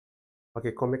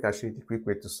Okay, come make I show you the quick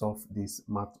way to solve this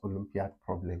math Olympiad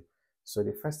problem. So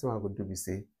the first thing I will do is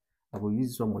say, I will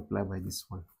use this one multiply by this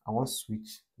one. I want to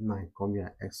switch 9 come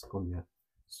here, x come here.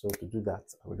 So to do that,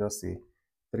 I will just say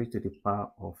 3 to the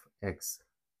power of x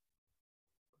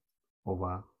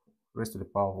over raised to the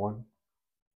power of 1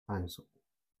 times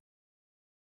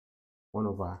 1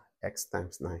 over x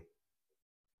times 9.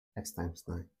 X times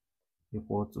 9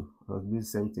 equal to, I'll do the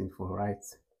same thing for right,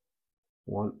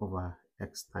 1 over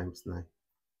x times 9.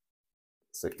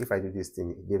 So if I do this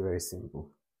thing, it get very simple.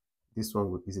 This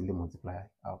one will easily multiply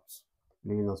out,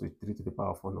 leaving us with 3 to the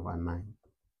power of 1 over 9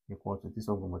 equal to this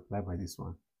one will multiply by this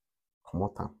one. Come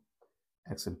out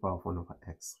x to the power of 1 over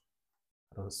x.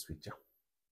 I don't switch up.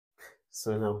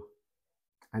 So now,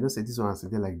 I don't say this one has to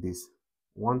be like this.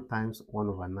 1 times 1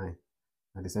 over 9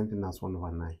 and the same thing as 1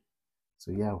 over 9.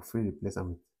 So here I'll free replace them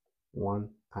with 1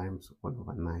 times 1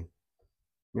 over 9.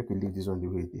 Make we leave this one the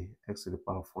way it is. X to the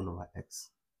power of 1 over x.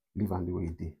 Leave them the way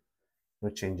it is. No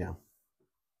change them.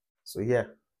 So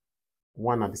here,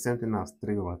 1 are the same thing as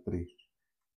 3 over 3.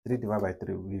 3 divided by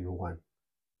 3 will give you 1.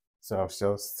 So I'll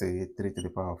just say 3 to the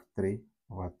power of 3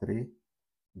 over 3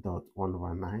 dot 1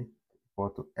 over 9 equal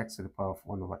to x to the power of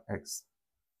 1 over x.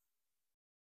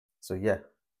 So yeah,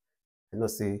 I know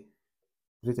say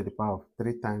 3 to the power of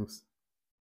 3 times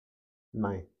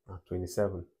 9 are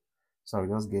 27. So I'll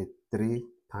just get 3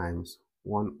 times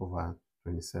 1 over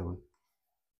 27.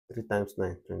 3 times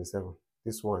 9, 27.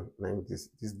 This one, 9, this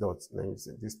dot, 9,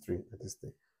 this 3, and this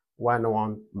 3. Why no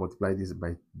one multiply this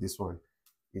by this one?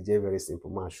 It's very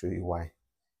simple. I'll show you why.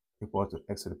 Equal to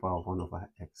x to the power of 1 over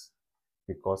x.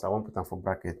 Because I want to put them for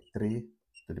bracket 3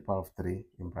 to the power of 3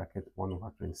 in bracket 1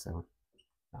 over 27.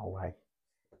 Now y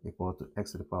equal to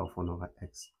x to the power of 1 over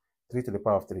x. 3 to the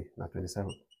power of 3, now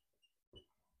 27.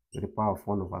 To the power of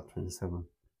 1 over 27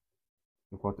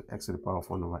 equal to x to the power of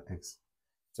 1 over x.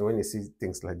 So when you see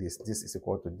things like this is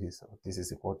equal to this, or this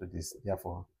is equal to this,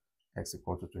 therefore x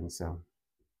equal to 27.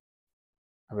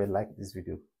 I will like this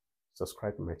video,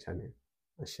 subscribe to my channel,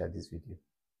 and share this video.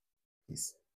 Peace.